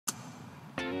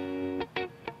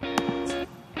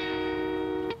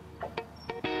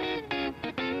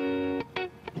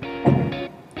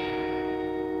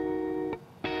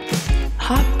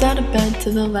Hopped out of bed to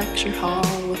the lecture hall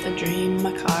with a dream in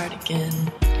my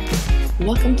cardigan.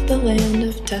 Welcome to the land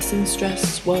of tests and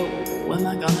stress. Whoa, am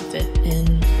I gonna fit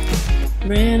in?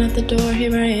 Ran out the door,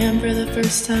 here I am for the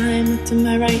first time. Look to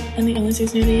my right and the only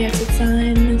seat's near the exit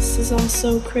sign. This is all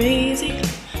so crazy,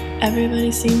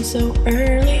 everybody seems so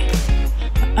early.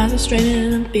 My eyes are straining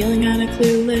and I'm feeling kinda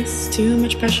clueless. Too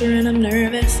much pressure and I'm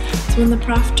nervous. It's when the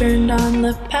prof turned on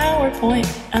the PowerPoint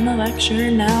and the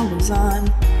lecture now was on.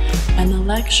 And the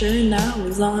lecture now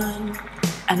is on.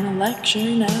 And the lecture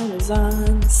now is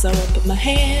on. So I put my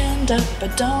hand up, I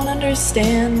don't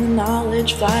understand. The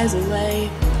knowledge flies away.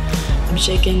 I'm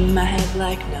shaking my head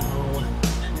like no,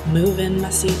 moving my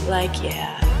seat like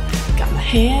yeah. Got my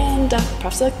hand up,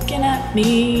 prof's looking at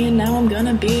me, and now I'm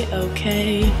gonna be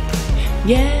okay.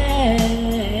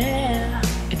 Yeah,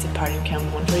 it's a party in Chem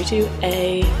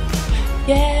 142A.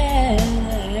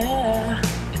 Yeah,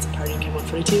 it's a party in Chem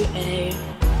 142A.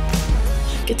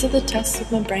 Get to the test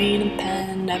with my brain and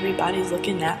pen, everybody's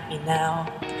looking at me now.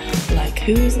 Like,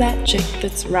 who's that chick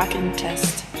that's rocking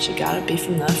test? She gotta be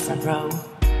from the front row.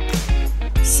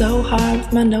 So hard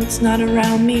with my notes not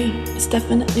around me. It's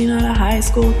definitely not a high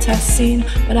school test scene,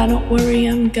 but I don't worry,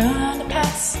 I'm gonna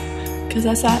pass, 'cause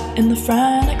I sat in the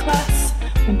front of class.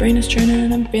 My brain is churning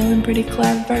and I'm feeling pretty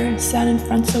clever. Sat in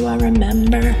front so I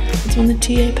remember. It's when the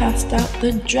TA passed out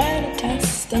the dreaded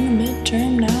test, and the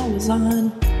midterm now was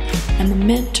on. And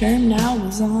the midterm now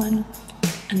was on.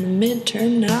 And the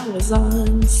midterm now was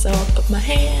on. So I put my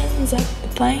hands up,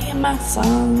 playing my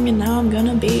song, and now I'm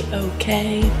gonna be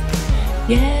okay.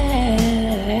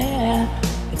 Yeah,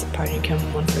 it's a party in Chem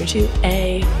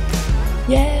 142A.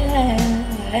 Yeah,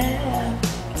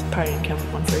 it's a party in Chem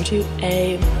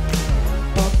 142A.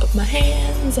 I'll put my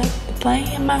hands up,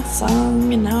 playing my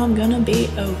song, and now I'm gonna be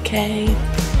okay.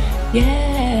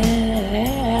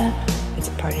 Yeah, it's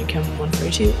a party in Chem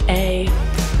 142A.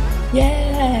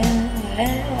 Yeah,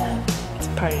 it's a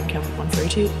party in Chem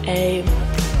 142A.